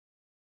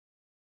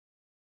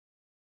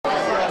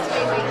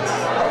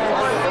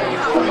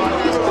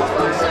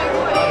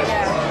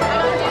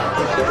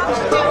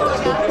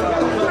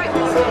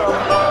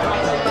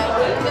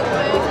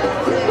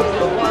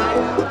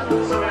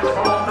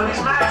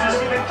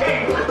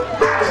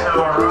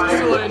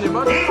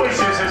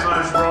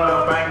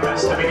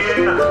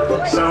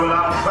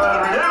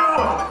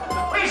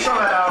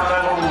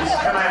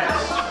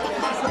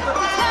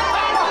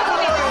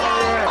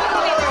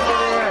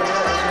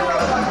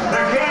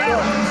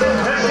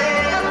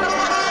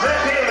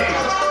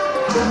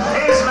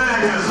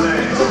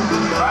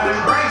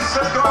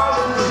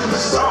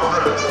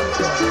sovereign,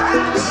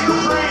 and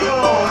supreme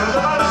lord of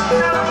the most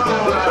noble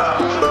order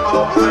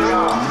of the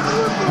earth,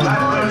 that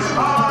most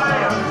high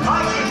and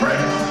mighty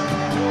prince.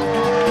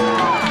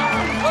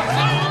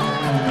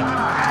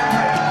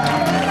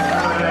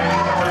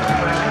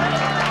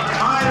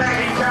 My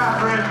Lady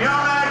Catherine, Your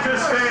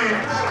Majesty,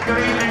 good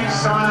evening,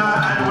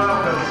 sire, and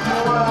welcome.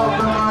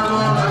 Welcome, my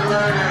lords and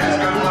ladies,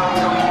 good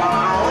welcome,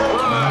 one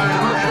and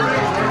all.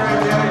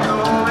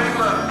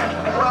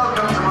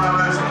 Welcome to my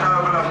most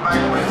noble of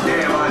banquets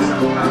here, my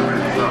St.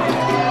 Catherine's Club.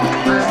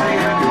 Let's see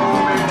if you'll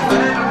be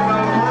fed and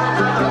well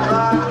watered, and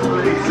that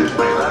pleases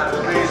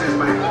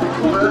me.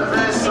 But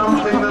there's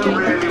something that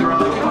really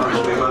rather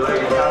worries me, my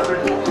Lady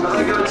Catherine. Are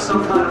they going to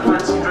some kind of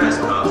fancy dress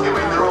party? I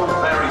mean, they're all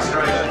very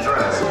strange and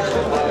dressed.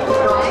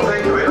 Come to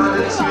think of it, I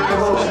didn't see any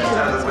horses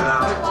tethered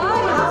without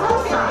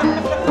outside.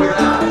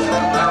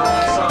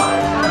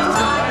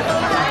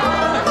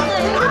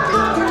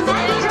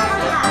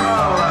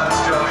 Oh, that's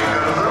jolly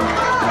good of them.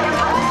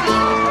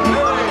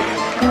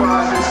 Well,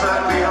 I should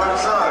certainly hope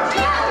so.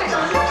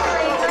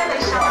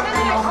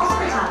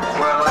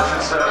 Well, I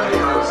should certainly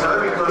hope so,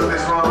 because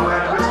this royal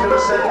banquet's going to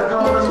set the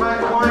commons back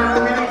quite a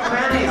many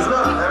pennies.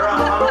 Look, there are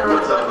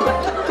hundreds of them.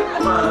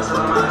 But to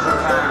the matter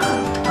of hand,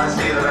 I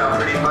see that our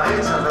pretty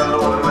maids have their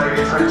lord and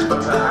lady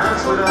trenchcoats to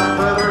hands. Without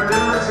further ado,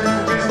 let's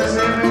introduce this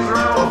evening's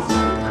royals.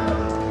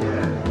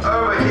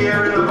 Over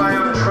here in the Bay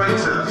of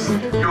Traitors,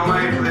 your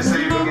maid for this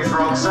evening is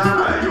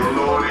Roxana, your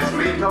lord is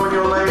Miko, and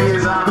your lady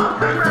is Anna.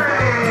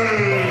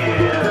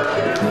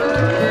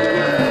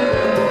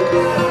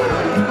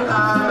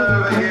 And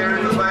over here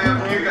in the Bay of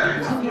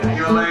Newgate,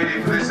 your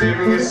lady for this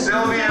evening is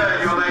Sylvia,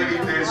 your lady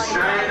is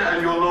Shane,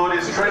 and your lord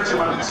is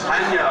Trencham and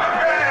Tanya.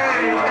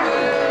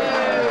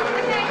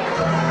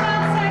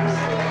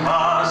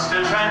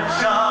 Master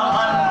Trencham,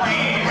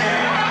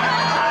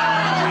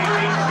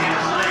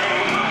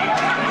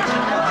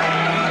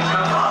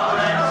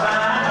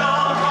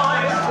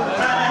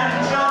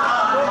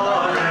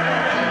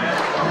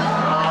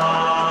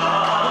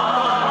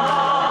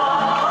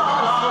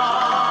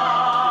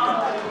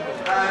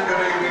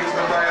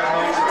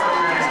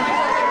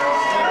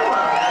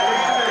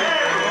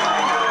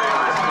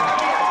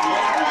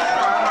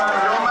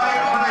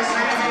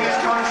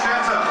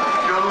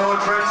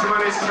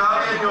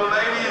 Charlie, and your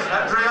lady is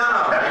Adriana.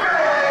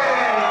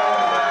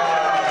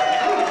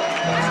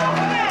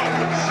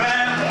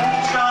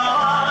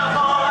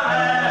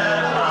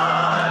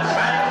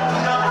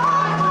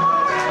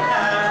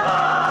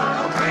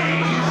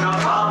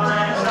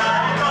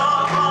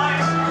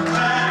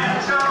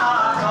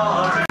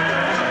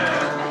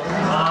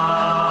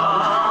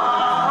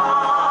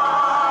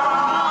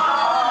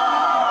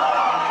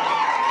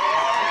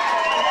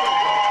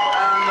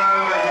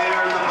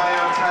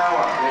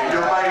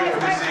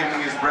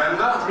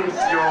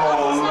 Your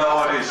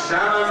lord is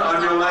Shannon,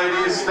 and your lady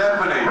is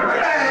Stephanie. And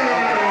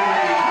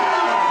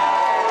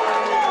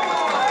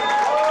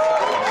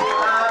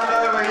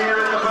over here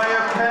in the Bay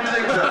of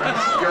Kensington,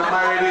 your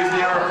maid is the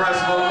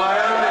irrepressible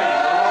Naomi.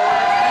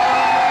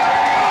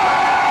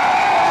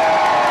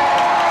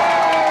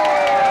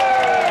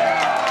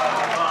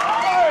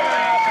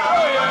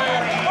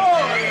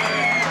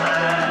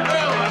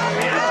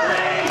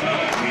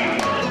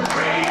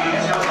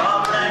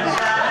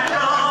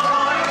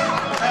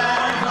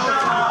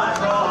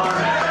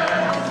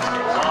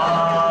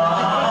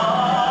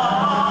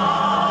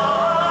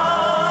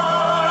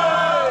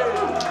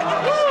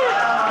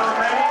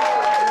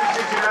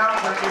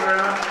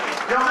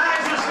 Your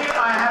Majesty,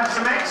 I have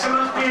some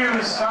excellent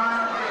news,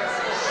 sire.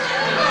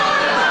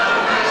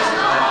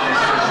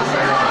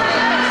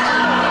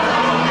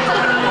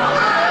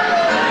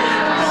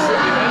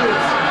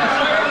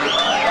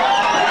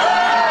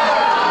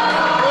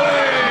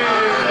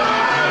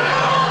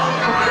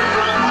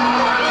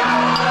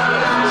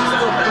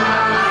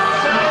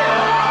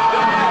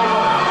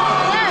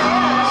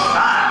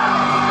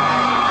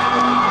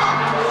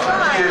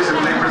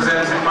 Beautifully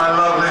presented, my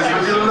lovelies.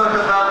 Would you look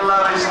at that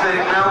lavish thing?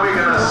 Now we're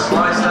going to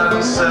slice that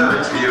and serve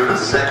it to you in a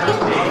second.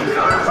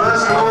 But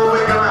first of all,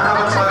 we're going to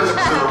have a toast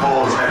to the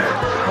boar's head.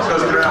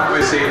 Because throughout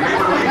this evening,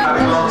 we'll be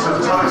having lots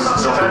of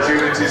toasts,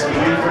 opportunities for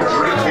you for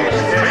drinking.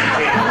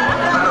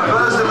 And the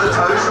first of the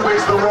toast will be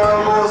to the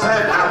royal boar's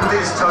head. Now, for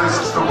these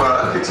toasts to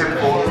work, it's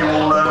important you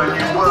all learn a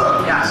new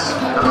word. Yes.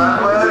 And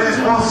that word is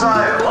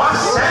wassail.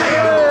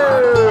 Wassail!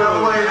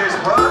 The way this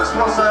works,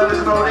 wassail is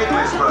not an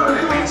English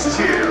word. It means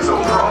cheers or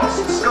frost,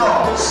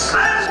 scoffs.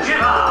 Let's give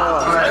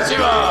up! Let's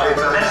give up!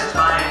 Let's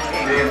find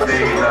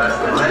indeed,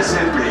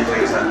 blessed be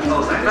Peter.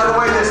 Now the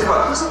way this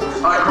works,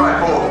 I cry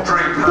forth,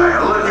 drink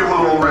ale, and you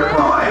will all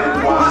reply,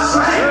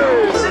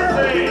 wassail!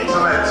 So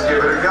let's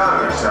give it a go,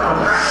 shall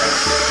we?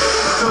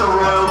 To the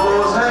royal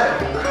boar's head,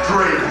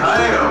 drink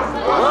ale!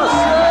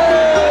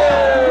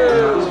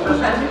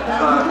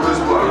 That was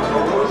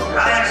wonderful.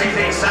 I actually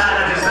think, sir,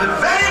 that is the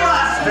very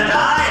worst that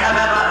I have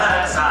ever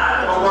heard,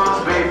 sir. Well, once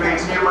Peter,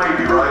 you may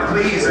be right.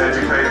 Please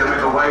educate them in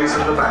the ways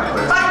of the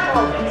banquet.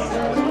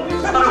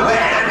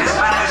 Unaware of His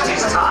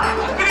Majesty's time.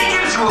 If he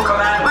gives you a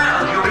command,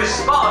 well, you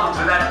respond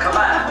to that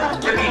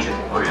command immediately.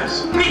 Oh,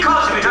 yes.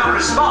 Because if you don't don't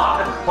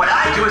respond, what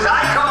I do is I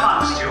come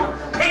amongst you,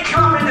 pick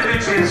you up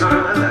individually and sort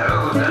of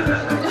hello, then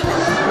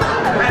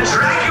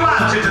drag you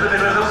out into the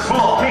middle of the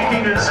floor.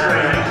 Kicking and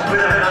screaming, with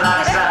a bit of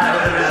that sound,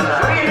 with a bit of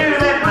that. What do you do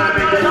then? With a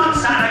bit of that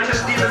sound, I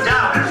just kneel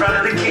down in front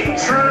of the king.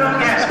 True,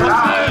 yes, but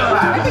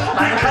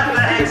I cut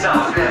the heads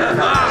off. He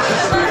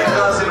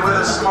does it with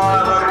a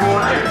smile I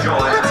won't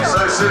enjoy.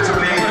 So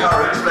suitably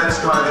encouraged,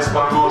 let's try this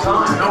one more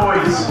time.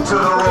 Noise to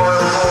the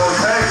royal hall.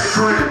 Hey,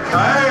 drink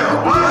ale.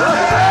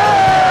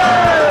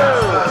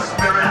 The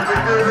spirit we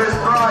do this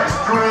thrice.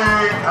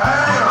 Drink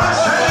ale.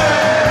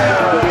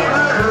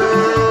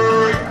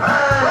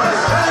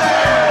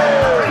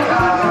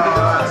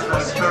 That's the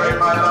spirit,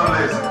 my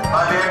lovelies.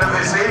 By the end of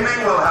this evening,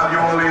 we'll have you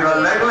all either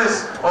legless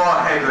or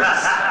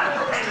headless.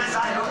 Headless, I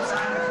hope so.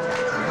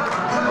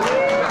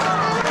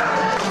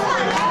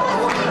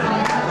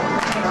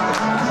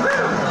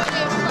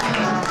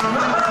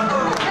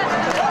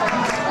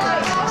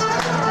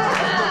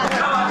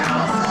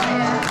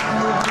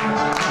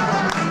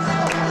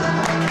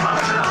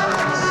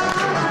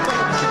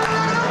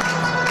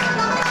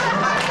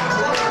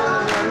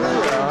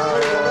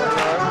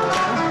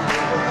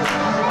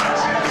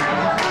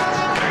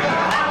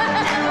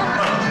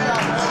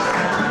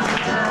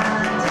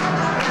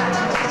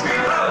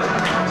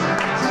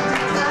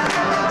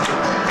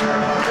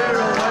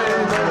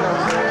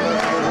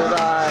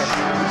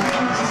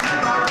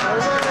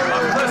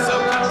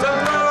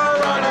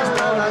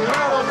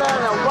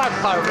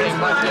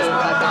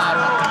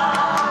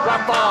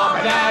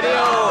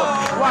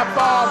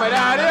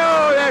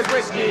 There's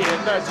whiskey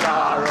in the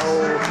jar, oh.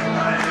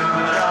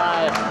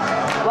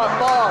 What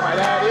for, my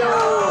daddy, oh.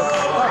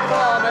 What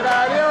for, my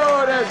daddy,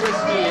 oh. There's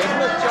whiskey in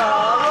the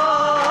jar,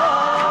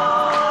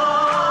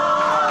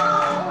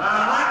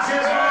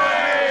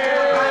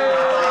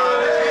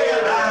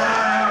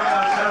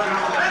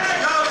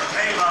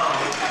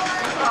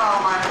 Oh,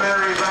 my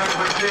merry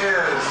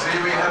banqueteers. See,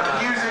 we have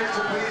music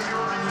to please you.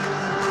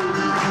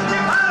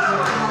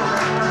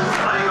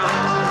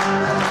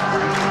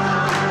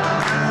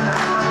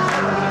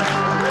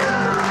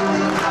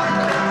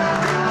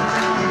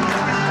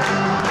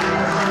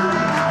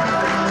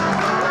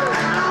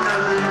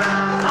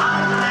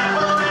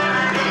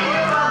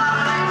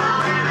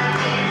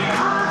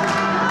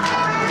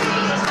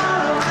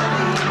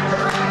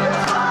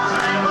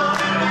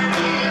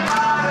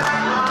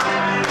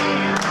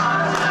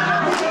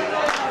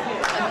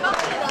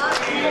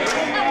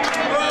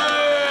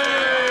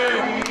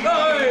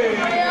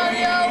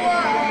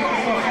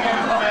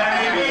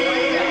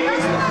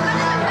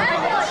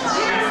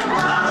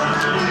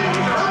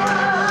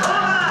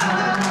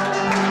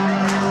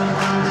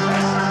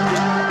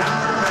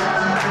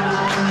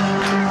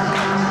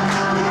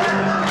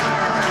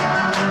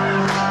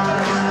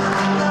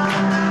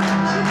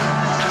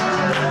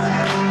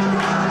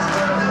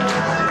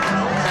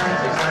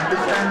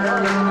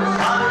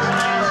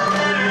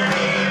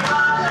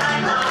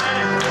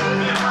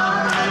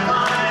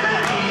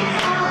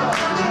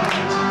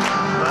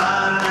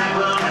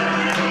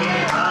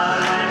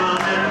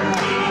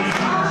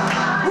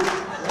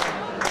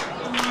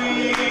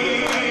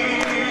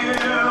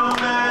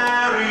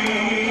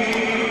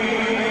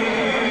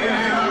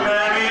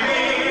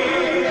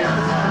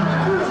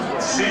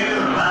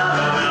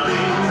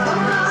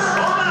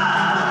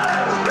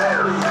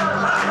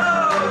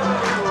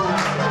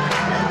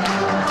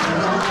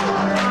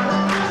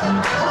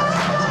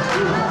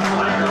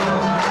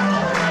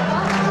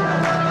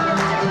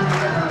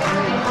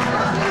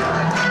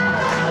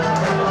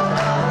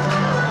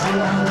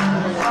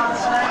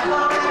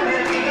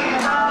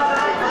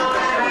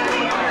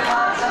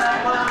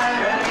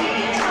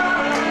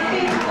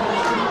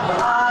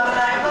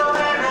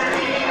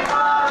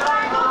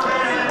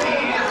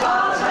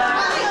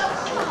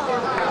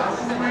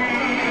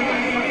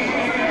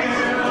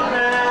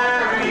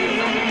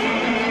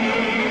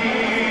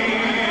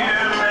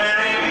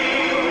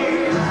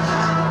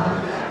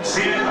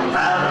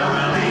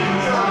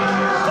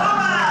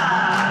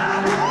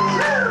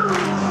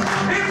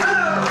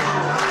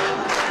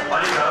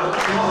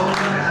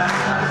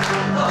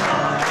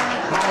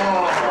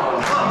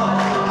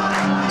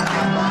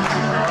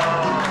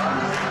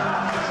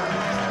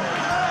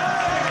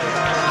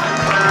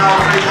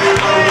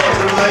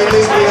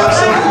 Ladies, we have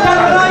some